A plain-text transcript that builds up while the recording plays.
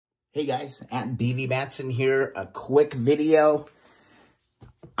Hey guys, at BV Matson here, a quick video.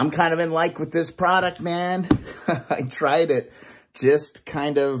 I'm kind of in like with this product, man. I tried it just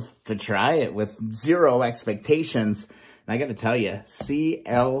kind of to try it with zero expectations. And I got to tell you,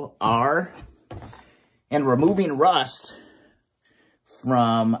 CLR and removing rust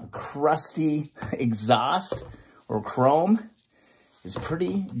from crusty exhaust or chrome is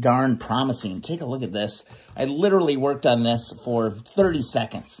pretty darn promising. Take a look at this. I literally worked on this for 30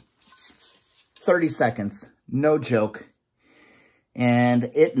 seconds. 30 seconds, no joke.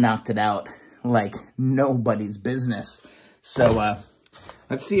 And it knocked it out like nobody's business. So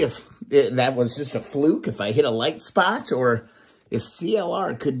let's see if that was just a fluke, if I hit a light spot, or if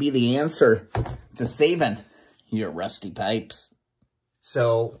CLR could be the answer to saving your rusty pipes.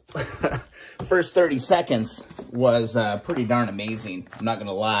 So first 30 seconds was pretty darn amazing, I'm not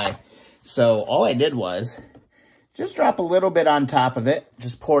gonna lie. So all I did was just drop a little bit on top of it.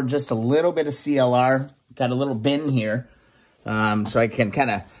 Just pour just a little bit of CLR. Got a little bin here, so I can kind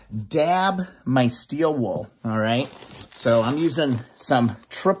of dab my steel wool, all right? So I'm using some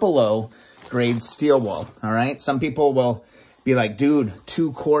O grade steel wool, all right? Some people will be like, dude,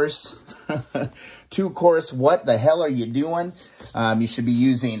 too coarse. Too coarse, what the hell are you doing? You should be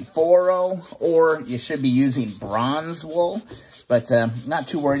using 4O, or you should be using bronze wool. But not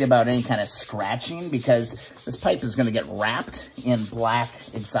too worried about any kind of scratching, because this pipe is going to get wrapped in black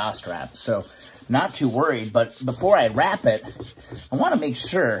exhaust wrap. So not too worried. But before I wrap it, I want to make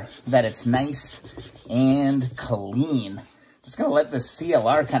sure that it's nice and clean. Just going to let the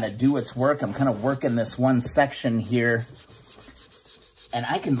CLR kind of do its work. I'm kind of working this one section here, and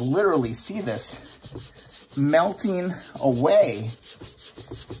I can literally see this melting away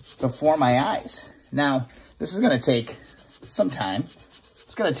before my eyes. Now, this is going to take some time.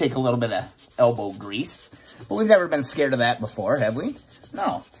 It's going to take a little bit of elbow grease, but we've never been scared of that before, have we?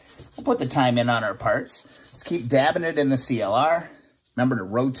 No. We'll put the time in on our parts. Just keep dabbing it in the CLR. Remember to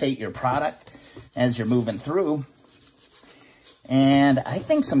rotate your product as you're moving through. And I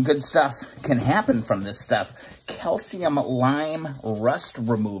think some good stuff can happen from this stuff. Calcium lime rust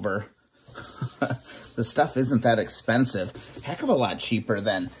remover. The stuff isn't that expensive. Heck of a lot cheaper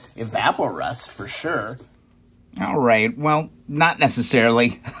than Evaporust for sure. All right, well, not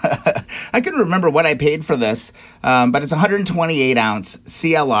necessarily. I can remember what I paid for this, but it's 128 ounce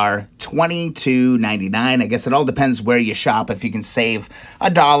CLR, $22.99. I guess it all depends where you shop, if you can save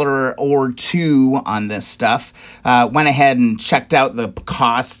 $1 or $2 on this stuff. Went ahead and checked out the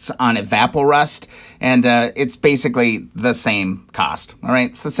costs on Evaporust, and it's basically the same cost. All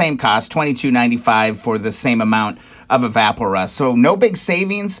right, it's the same cost, $22.95 for the same amount of Evaporust. So no big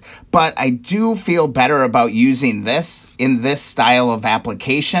savings, but I do feel better about using this in this style of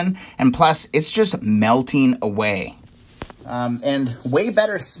application. And plus, it's just melting away. And way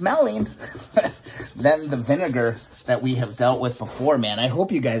better smelling than the vinegar that we have dealt with before, man. I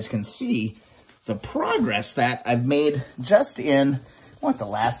hope you guys can see the progress that I've made just in, what, the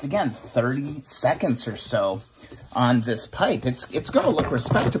last, again, 30 seconds or so on this pipe. It's going to look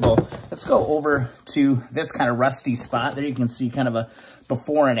respectable. Let's go over to this kind of rusty spot. There you can see kind of a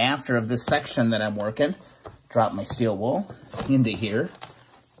before and after of this section that I'm working. Drop my steel wool into here.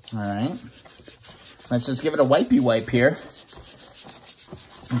 All right. Let's just give it a wipey wipe here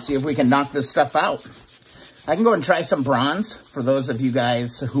and see if we can knock this stuff out. I can go and try some bronze for those of you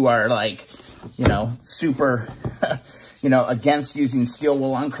guys who are like, you know, super, you know, against using steel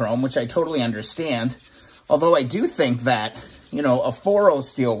wool on chrome, which I totally understand. Although I do think that, you know, a 4O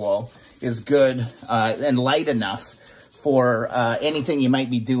steel wool is good and light enough for anything you might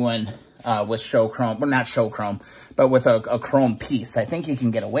be doing with show chrome. Well, not show chrome, but with a chrome piece. I think you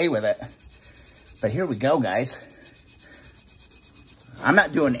can get away with it. But here we go, guys. I'm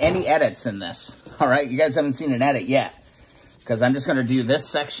not doing any edits in this. All right, you guys haven't seen an edit yet, because I'm just going to do this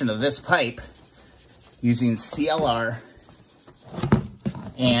section of this pipe using CLR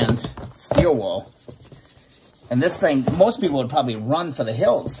and steel wool. And this thing, most people would probably run for the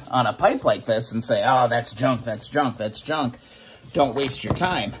hills on a pipe like this and say, oh, that's junk, that's junk, that's junk. Don't waste your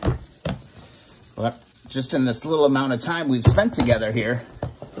time. But just in this little amount of time we've spent together here,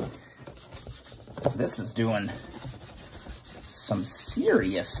 this is doing some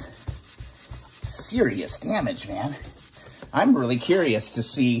serious damage, man. I'm really curious to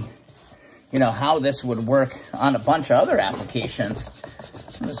see, you know, how this would work on a bunch of other applications.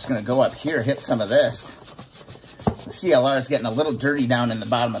 I'm just going to go up here, hit some of this. The CLR is getting a little dirty down in the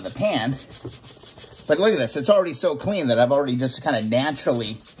bottom of the pan. But look at this. It's already so clean that I've already just kind of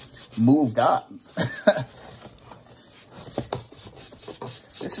naturally moved up.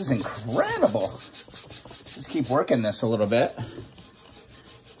 This is incredible. Just keep working this a little bit.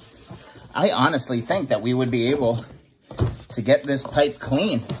 I honestly think that we would be able to get this pipe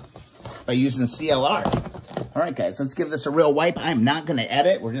clean by using CLR. All right, guys, let's give this a real wipe. I'm not going to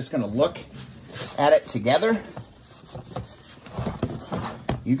edit. We're just going to look at it together.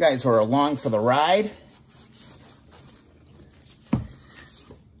 You guys are along for the ride.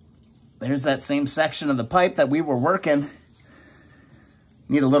 There's that same section of the pipe that we were working.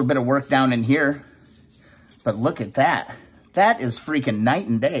 Need a little bit of work down in here. But look at that. That is freaking night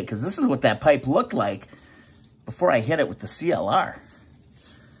and day, because this is what that pipe looked like before I hit it with the CLR.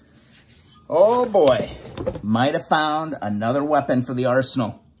 Oh boy, might have found another weapon for the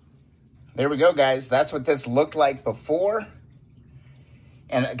arsenal. There we go, guys. That's what this looked like before.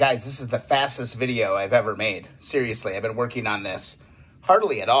 And guys, this is the fastest video I've ever made. Seriously, I've been working on this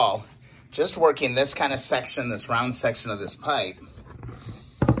hardly at all. Just working this kind of section, this round section of this pipe.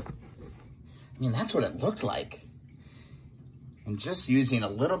 I mean, that's what it looked like. And just using a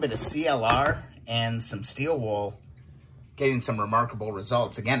little bit of CLR and some steel wool, getting some remarkable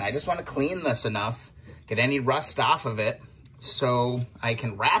results. Again, I just want to clean this enough, get any rust off of it, so I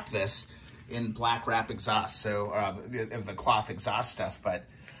can wrap this in black wrap exhaust, so the cloth exhaust stuff. But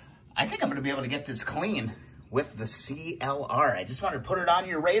I think I'm going to be able to get this clean with the CLR. I just wanted to put it on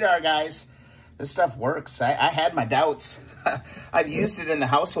your radar, guys. This stuff works. I had my doubts. I've used it in the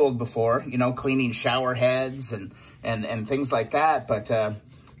household before, you know, cleaning shower heads and things like that, but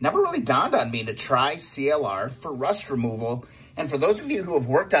never really dawned on me to try CLR for rust removal. And for those of you who have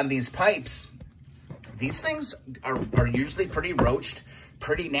worked on these pipes, these things are usually pretty roached,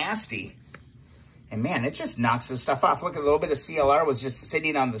 pretty nasty. And man, it just knocks this stuff off. Look, a little bit of CLR was just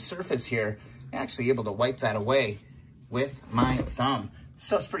sitting on the surface here. I'm actually able to wipe that away with my thumb.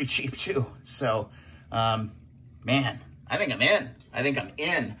 So it's pretty cheap too. So, man, I think I'm in. I think I'm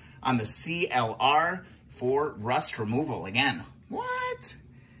in on the CLR for rust removal. Again, what?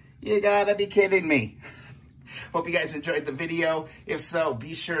 You gotta be kidding me. Hope you guys enjoyed the video. If so,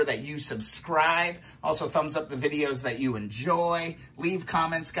 be sure that you subscribe. Also, thumbs up the videos that you enjoy. Leave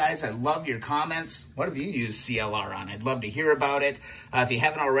comments, guys. I love your comments. What have you used CLR on? I'd love to hear about it. If you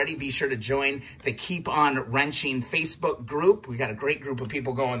haven't already, be sure to join the Keep On Wrenching Facebook group. We got a great group of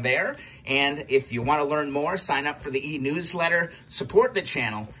people going there. And if you want to learn more, sign up for the e-newsletter. Support the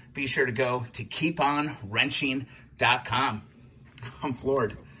channel. Be sure to go to keeponwrenching.com. I'm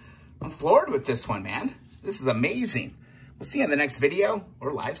floored. I'm floored with this one, man. This is amazing. We'll see you in the next video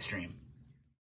or live stream.